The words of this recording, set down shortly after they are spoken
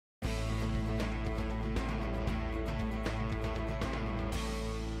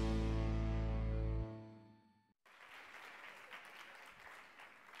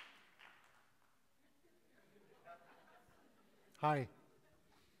Hi.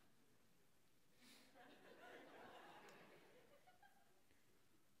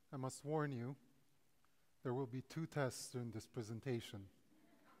 I must warn you, there will be 2 tests during this presentation.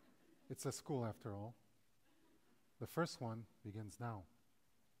 It's a school after all. The first one begins now.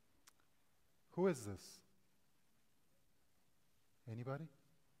 Who is this? Anybody?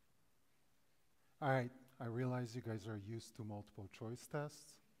 All right, I realize you guys are used to multiple choice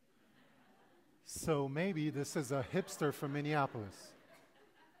tests. So maybe this is a hipster from Minneapolis.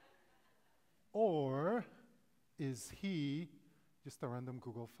 Or is he just a random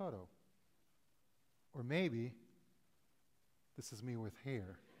Google photo? Or maybe this is me with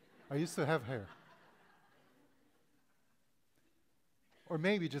hair. I used to have hair. Or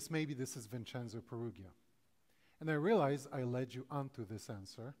maybe, just maybe, this is Vincenzo Peruggia. And I realize I led you onto this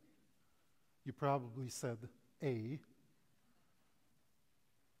answer. You probably said A,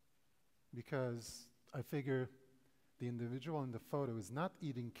 because I figure the individual in the photo is not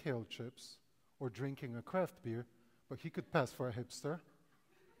eating kale chips or drinking a craft beer, but he could pass for a hipster.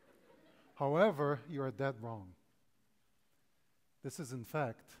 However, you are dead wrong. This is, in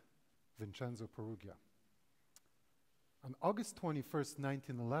fact, Vincenzo Peruggia. On August 21st,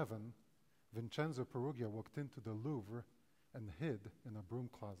 1911, Vincenzo Peruggia walked into the Louvre and hid in a broom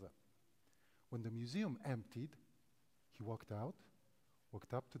closet. When the museum emptied, he walked out,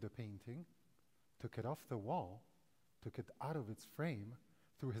 walked up to the painting, took it off the wall, took it out of its frame,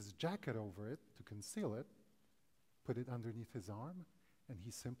 threw his jacket over it to conceal it, put it underneath his arm, and he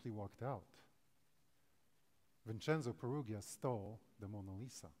simply walked out. Vincenzo Peruggia stole the Mona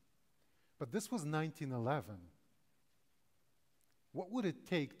Lisa. But this was 1911. What would it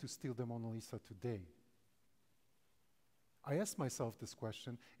take to steal the Mona Lisa today? I asked myself this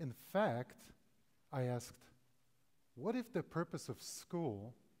question. In fact, I asked, what if the purpose of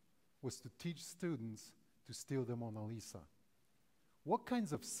school was to teach students to steal the Mona Lisa? What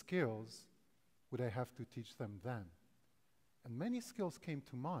kinds of skills would I have to teach them then? And many skills came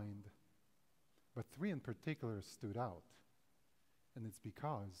to mind, but 3 in particular stood out. And it's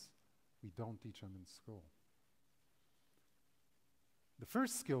because we don't teach them in school. The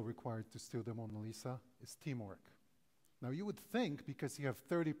first skill required to steal the Mona Lisa is teamwork. Now, you would think because you have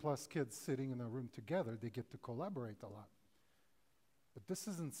 30-plus kids sitting in a room together, they get to collaborate a lot. But this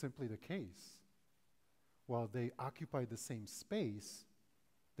isn't simply the case. While they occupy the same space,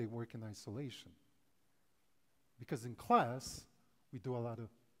 they work in isolation. Because in class, we do a lot of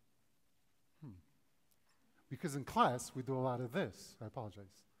this. I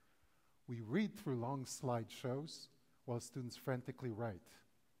apologize. We read through long slideshows while students frantically write.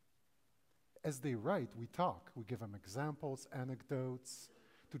 As they write, we talk. We give them examples, anecdotes,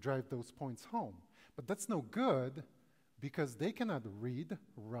 to drive those points home. But that's no good because they cannot read,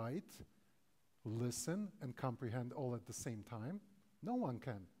 write, listen, and comprehend all at the same time. No one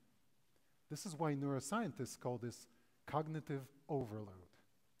can. This is why neuroscientists call this cognitive overload.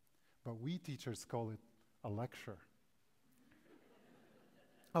 But we teachers call it a lecture.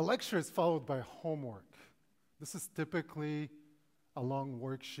 A lecture is followed by homework. This is typically a long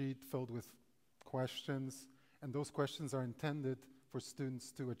worksheet filled with questions, and those questions are intended for students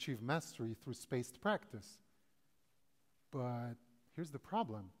to achieve mastery through spaced practice. But here's the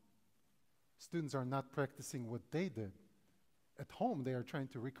problem. Students are not practicing what they did. At home, they are trying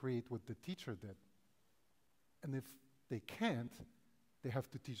to recreate what the teacher did. And if they can't, they have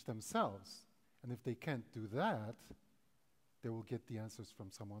to teach themselves. And if they can't do that, they will get the answers from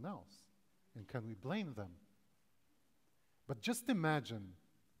someone else. And can we blame them? But just imagine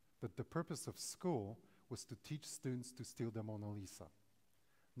that the purpose of school was to teach students to steal the Mona Lisa.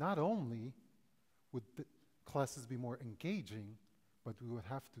 Not only would the classes be more engaging, but we would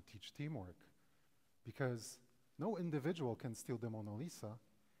have to teach teamwork. Because no individual can steal the Mona Lisa.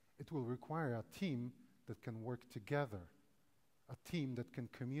 It will require a team that can work together, a team that can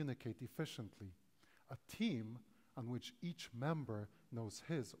communicate efficiently, a team on which each member knows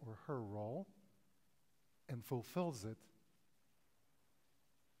his or her role and fulfills it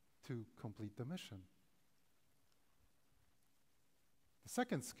to complete the mission. The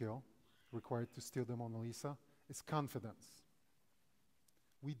second skill required to steal the Mona Lisa is confidence.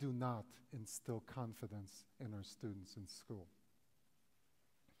 We do not instill confidence in our students in school.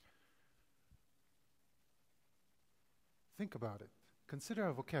 Think about it. Consider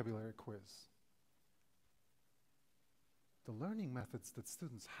a vocabulary quiz. The learning methods that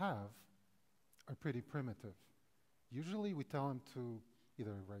students have are pretty primitive. Usually we tell them to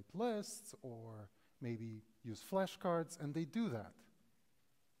either write lists or maybe use flashcards, and they do that.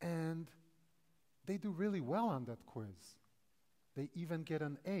 And they do really well on that quiz. They even get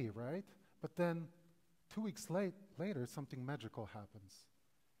an A, right? But then 2 weeks later, something magical happens.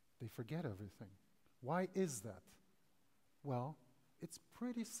 They forget everything. Why is that? Well, it's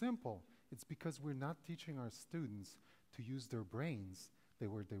pretty simple. It's because we're not teaching our students to use their brains they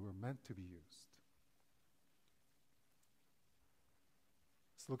were meant to be used.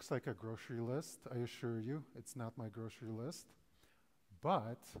 This looks like a grocery list. I assure you, it's not my grocery list.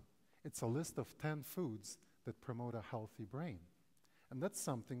 But it's a list of 10 foods that promote a healthy brain. And that's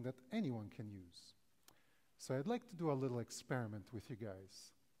something that anyone can use. So I'd like to do a little experiment with you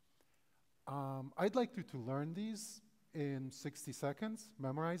guys. I'd like you to learn these in 60 seconds,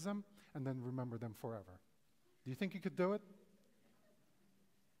 memorize them, and then remember them forever. Do you think you could do it?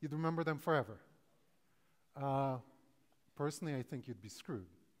 You'd remember them forever? Personally, I think you'd be screwed.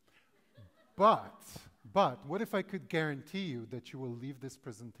 But what if I could guarantee you that you will leave this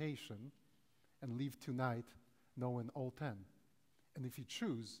presentation and leave tonight knowing all 10? And if you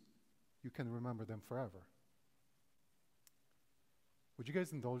choose, you can remember them forever. Would you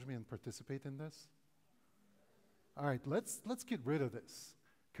guys indulge me and participate in this? All right, let's get rid of this,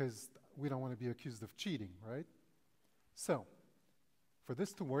 because we don't want to be accused of cheating, right? So, for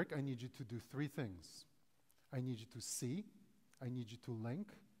this to work, I need you to do 3 things. I need you to see, I need you to link,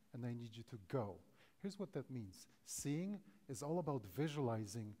 and I need you to go. Here's what that means. Seeing is all about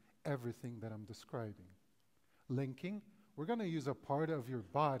visualizing everything that I'm describing. Linking, we're going to use a part of your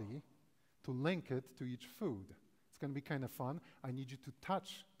body to link it to each food. It's going to be kind of fun. I need you to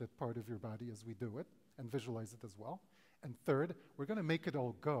touch that part of your body as we do it and visualize it as well. And third, we're going to make it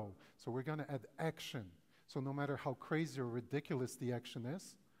all go. So we're going to add action. So no matter how crazy or ridiculous the action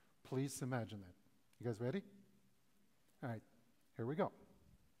is, please imagine it. You guys ready? All right, here we go.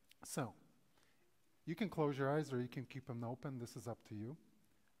 So, you can close your eyes or you can keep them open. This is up to you.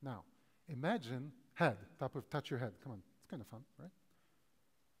 Now, imagine head, touch your head. Come on, it's kind of fun, right?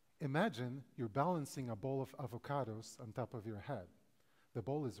 Imagine you're balancing a bowl of avocados on top of your head. The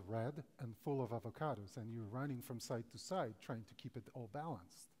bowl is red and full of avocados, and you're running from side to side trying to keep it all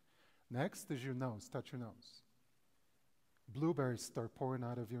balanced. Next is your nose. Touch your nose. Blueberries start pouring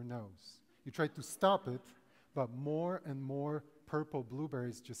out of your nose. You try to stop it, but more and more purple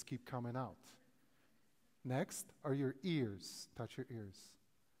blueberries just keep coming out. Next are your ears. Touch your ears.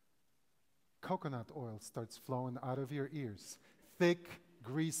 Coconut oil starts flowing out of your ears. Thick,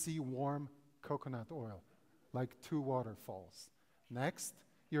 greasy, warm coconut oil, like 2 waterfalls. Next,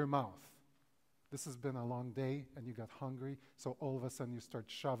 your mouth. This has been a long day and you got hungry, so all of a sudden you start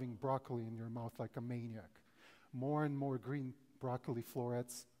shoving broccoli in your mouth like a maniac. More and more green broccoli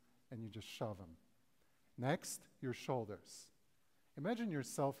florets, and you just shove them. Next, your shoulders. Imagine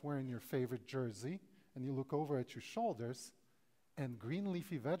yourself wearing your favorite jersey, and you look over at your shoulders, and green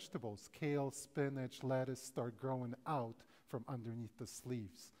leafy vegetables, kale, spinach, lettuce, start growing out from underneath the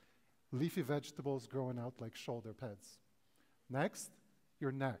sleeves. Leafy vegetables growing out like shoulder pads. Next,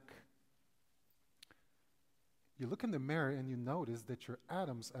 your neck. You look in the mirror and you notice that your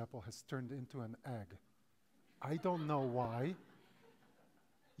Adam's apple has turned into an egg. I don't know why.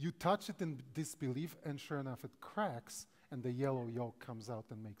 You touch it in disbelief, and sure enough, it cracks, and the yellow yolk comes out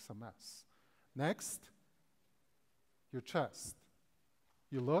and makes a mess. Next, your chest.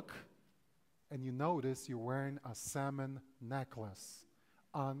 You look, and you notice you're wearing a salmon necklace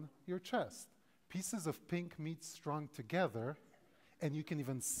on your chest. Pieces of pink meat strung together, and you can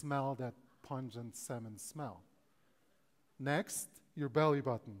even smell that pungent salmon smell. Next, your belly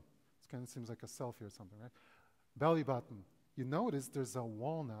button. This kind of seems like a selfie or something, right? Belly button. You notice there's a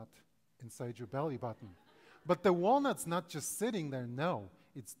walnut inside your belly button. But the walnut's not just sitting there, no.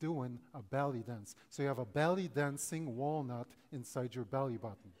 It's doing a belly dance. So you have a belly dancing walnut inside your belly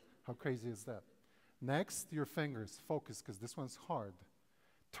button. How crazy is that? Next, your fingers. Focus, because this one's hard.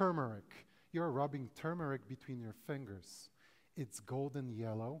 Turmeric. You're rubbing turmeric between your fingers. It's golden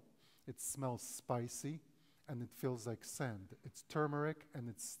yellow. It smells spicy, and it feels like sand. It's turmeric, and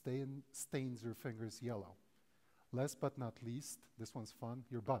it stains your fingers yellow. Last but not least, this one's fun,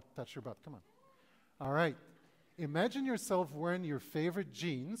 your butt. Touch your butt, come on. All right, imagine yourself wearing your favorite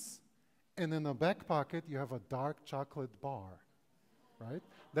jeans, and in the back pocket, you have a dark chocolate bar, right?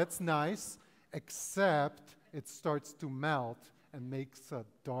 That's nice, except it starts to melt and makes a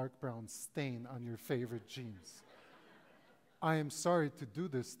dark brown stain on your favorite jeans. I am sorry to do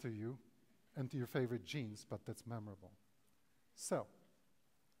this to you and to your favorite jeans, but that's memorable. So,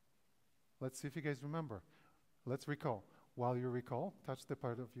 let's see if you guys remember. Let's recall. While you recall, touch the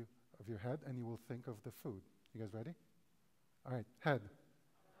part of your head, and you will think of the food. You guys ready? All right, head.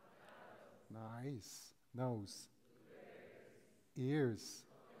 Nice. Nose. Ears.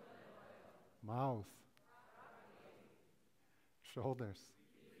 Mouth. Shoulders.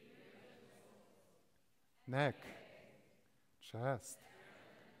 neck, chest,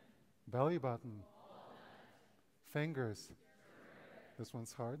 belly button, fingers. This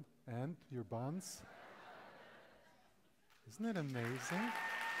one's hard. And your buns. Isn't it amazing?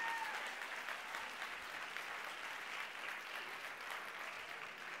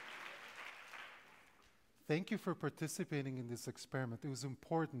 Thank you for participating in this experiment. It was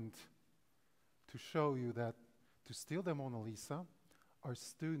important to show you that to steal the Mona Lisa, our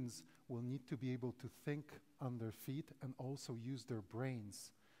students will need to be able to think on their feet and also use their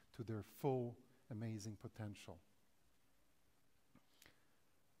brains to their full, amazing potential.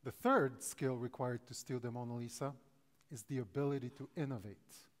 The third skill required to steal the Mona Lisa is the ability to innovate.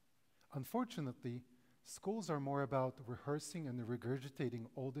 Unfortunately, schools are more about rehearsing and regurgitating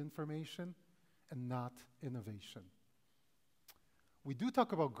old information and not innovation. We do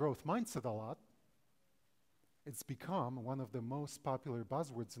talk about growth mindset a lot. It's become one of the most popular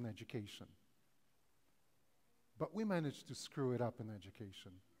buzzwords in education. But we managed to screw it up in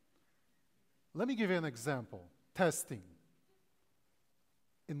education. Let me give you an example. Testing.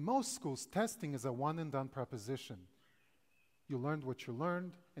 In most schools, testing is a one-and-done proposition. You learned what you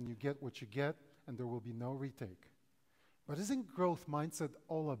learned, and you get what you get, and there will be no retake. But isn't growth mindset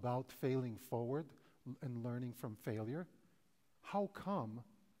all about failing forward and learning from failure? How come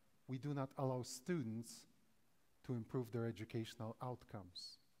we do not allow students to improve their educational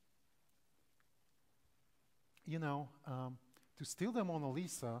outcomes? You know, to steal the Mona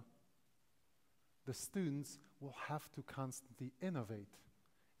Lisa, the students will have to constantly innovate.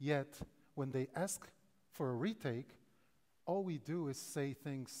 Yet, when they ask for a retake, all we do is say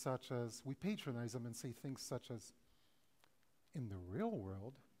things such as, we patronize them and say things such as, in the real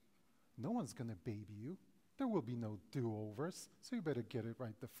world, no one's going to baby you. There will be no do-overs, so you better get it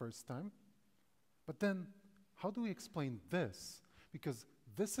right the first time. But then, how do we explain this? Because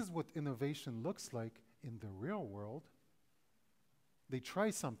this is what innovation looks like in the real world. They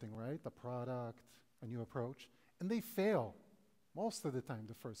try something, right? A product, a new approach, and they fail most of the time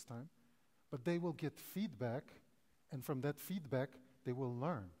the first time. But they will get feedback, and from that feedback, they will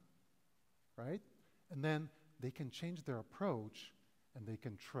learn, right? And then they can change their approach, and they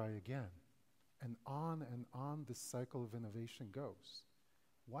can try again. And on this cycle of innovation goes.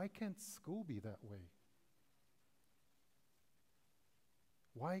 Why can't school be that way?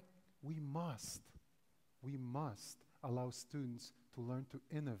 Why? We must allow students to learn to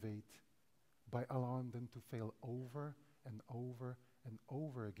innovate by allowing them to fail over and over and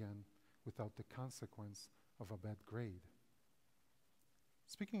over again without the consequence of a bad grade.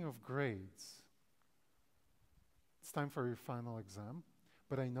 Speaking of grades, it's time for your final exam,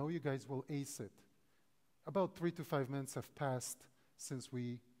 but I know you guys will ace it. About 3 to 5 minutes have passed since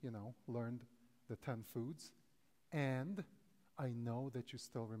we, learned the 10 foods, and I know that you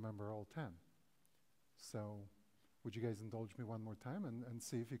still remember all 10. So would you guys indulge me one more time and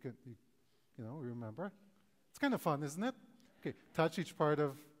see if you could, remember? It's kind of fun, isn't it? Okay, touch each part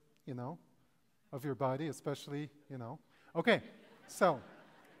of, of your body, especially, Okay, so,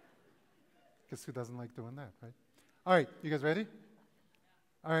 because who doesn't like doing that, right? All right, you guys ready?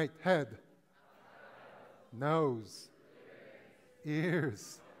 All right, head, nose,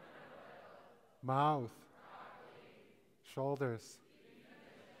 ears, mouth, shoulders,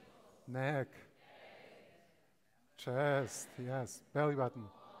 neck, chest, yes, belly button,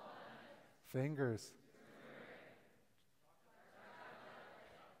 fingers.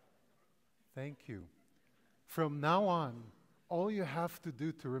 Thank you. From now on, all you have to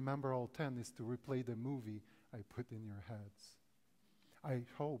do to remember all 10 is to replay the movie I put in your heads. I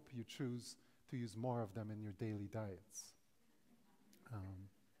hope you choose to use more of them in your daily diets.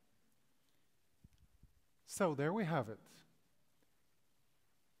 So there we have it.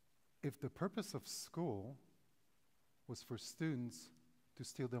 If the purpose of school was for students to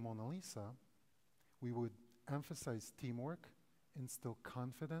steal the Mona Lisa, we would emphasize teamwork, instill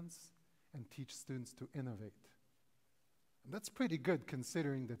confidence, and teach students to innovate. And that's pretty good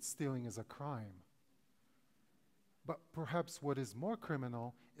considering that stealing is a crime. But perhaps what is more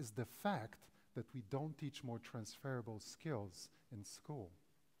criminal is the fact that we don't teach more transferable skills in school.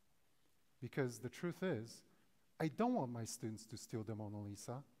 Because the truth is, I don't want my students to steal the Mona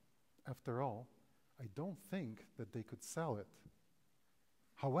Lisa. After all, I don't think that they could sell it.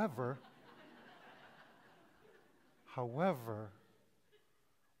 However,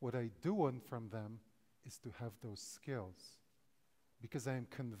 what I do want from them is to have those skills. Because I am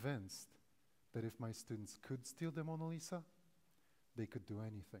convinced that if my students could steal the Mona Lisa, they could do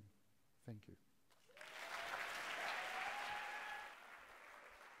anything. Thank you.